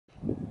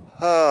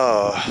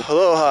Oh,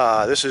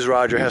 aloha. This is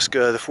Roger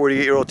Haeske, the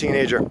 48-year-old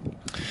teenager.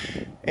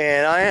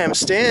 And I am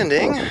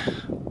standing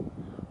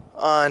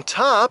on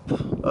top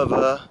of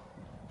a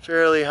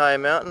fairly high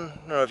mountain. I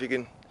don't know if you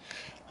can,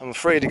 I'm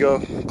afraid to go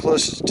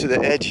close to the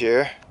edge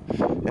here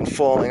and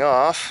falling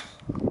off,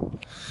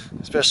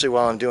 especially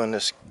while I'm doing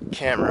this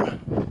camera.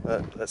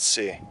 Let's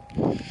see.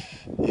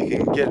 You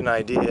can get an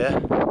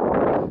idea.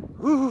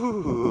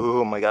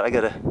 Ooh, oh my God, I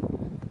gotta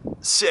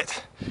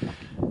sit.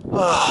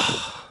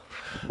 Oh.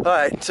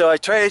 Alright, so I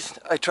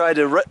tried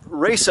to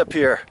race up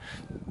here.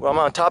 Well, I'm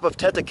on top of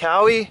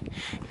Tetakawi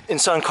in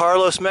San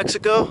Carlos,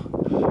 Mexico.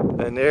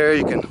 And there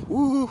you can,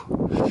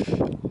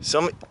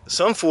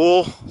 some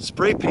fool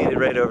spray painted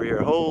right over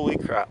here. Holy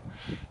crap.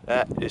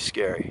 That is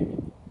scary.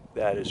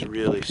 That is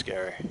really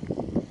scary.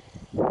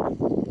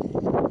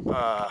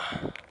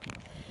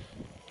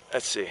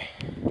 Let's see.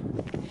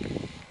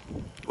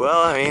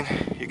 Well, I mean,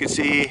 you can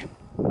see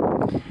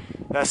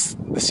that's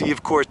the Sea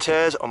of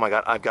Cortez. Oh my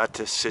God, I've got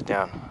to sit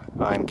down.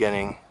 I'm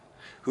getting,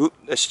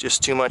 that's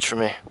just too much for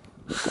me.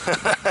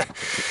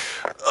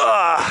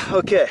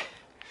 Okay.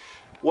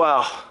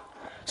 Wow.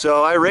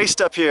 So I raced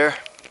up here.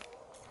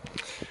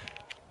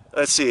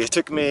 Let's see, it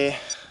took me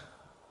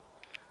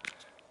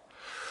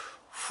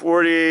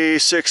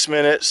 46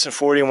 minutes and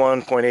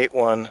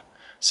 41.81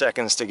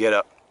 seconds to get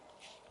up.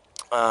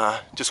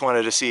 Just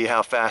wanted to see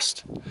how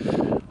fast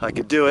I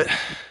could do it.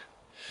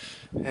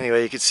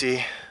 Anyway, you can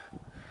see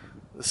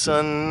the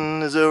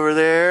sun is over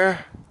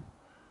there,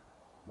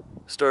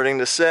 starting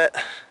to set.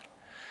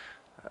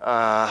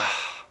 Oh,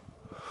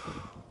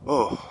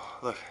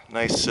 look,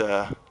 nice,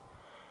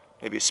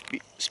 maybe a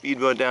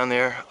speedboat down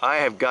there. I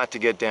have got to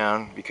get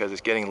down because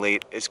it's getting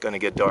late. It's going to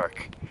get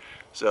dark.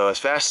 So as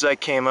fast as I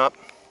came up,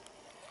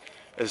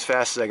 as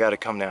fast as I got to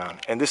come down.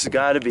 And this has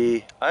got to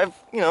be, I've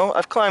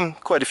climbed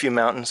quite a few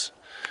mountains,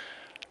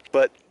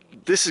 but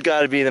this has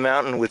got to be the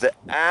mountain with the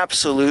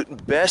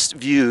absolute best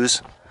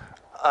views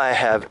I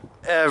have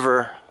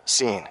ever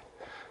seen.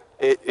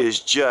 It is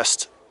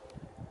just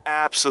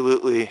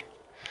absolutely,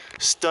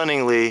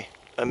 stunningly,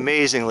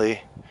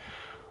 amazingly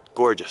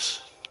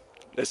gorgeous.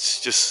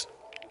 It's just,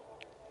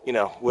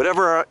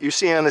 whatever you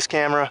see on this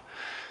camera,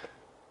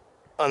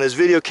 on this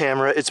video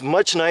camera, it's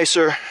much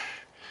nicer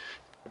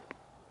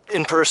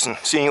in person,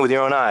 seeing it with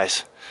your own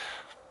eyes.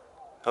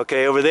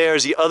 Okay, over there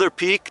is the other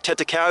peak.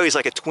 Tetakawi is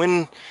like a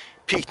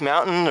twin-peaked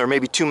mountain, or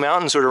maybe two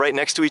mountains sort of right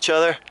next to each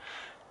other.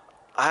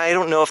 I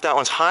don't know if that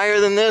one's higher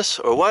than this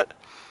or what,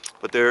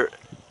 but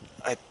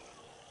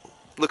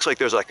looks like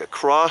there's like a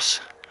cross.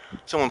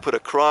 Someone put a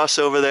cross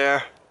over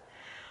there.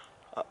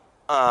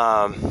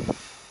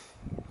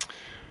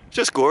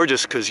 Just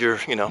gorgeous because you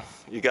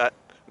got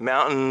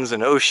mountains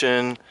and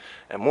ocean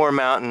and more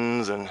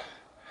mountains, and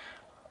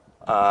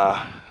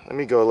let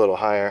me go a little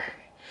higher.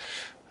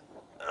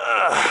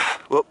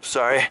 Whoops,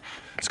 sorry,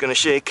 it's gonna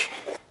shake.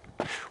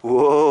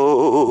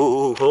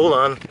 Whoa, hold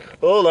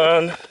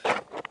on.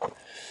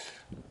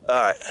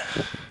 All right,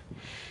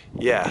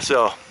 yeah,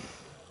 so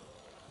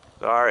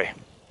sorry,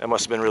 that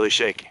must have been really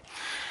shaky.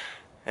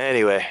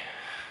 Anyway,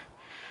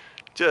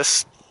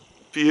 just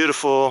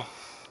beautiful,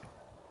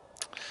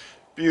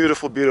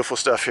 beautiful, beautiful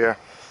stuff here.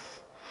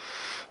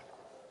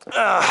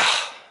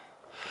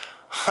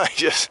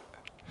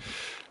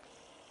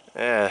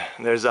 Yeah,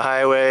 there's the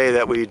highway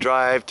that we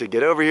drive to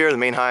get over here, the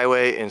main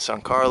highway in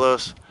San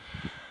Carlos,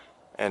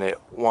 and it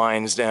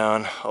winds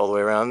down all the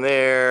way around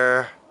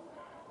there,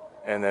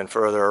 and then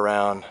further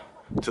around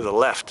to the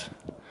left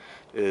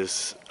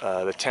is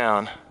the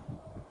town.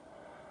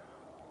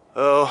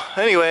 Oh,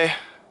 anyway,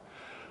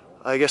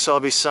 I guess I'll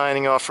be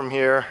signing off from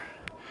here,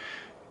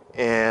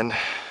 and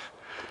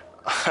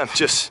I'm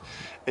just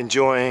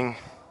enjoying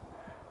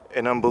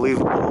an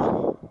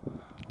unbelievable,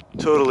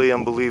 totally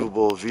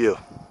unbelievable view.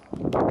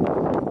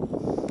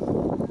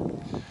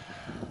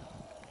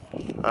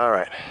 All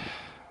right,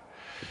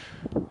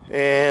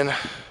 and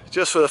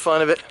just for the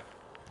fun of it,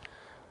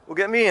 we'll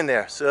get me in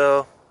there.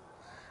 So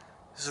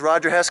this is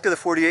Roger Haeske, the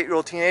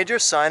 48-year-old teenager,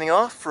 signing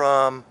off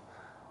from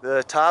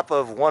the top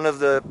of one of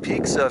the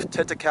peaks of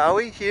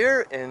Tetakawi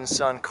here in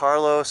San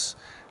Carlos,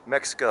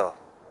 Mexico.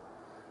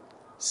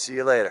 See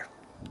you later.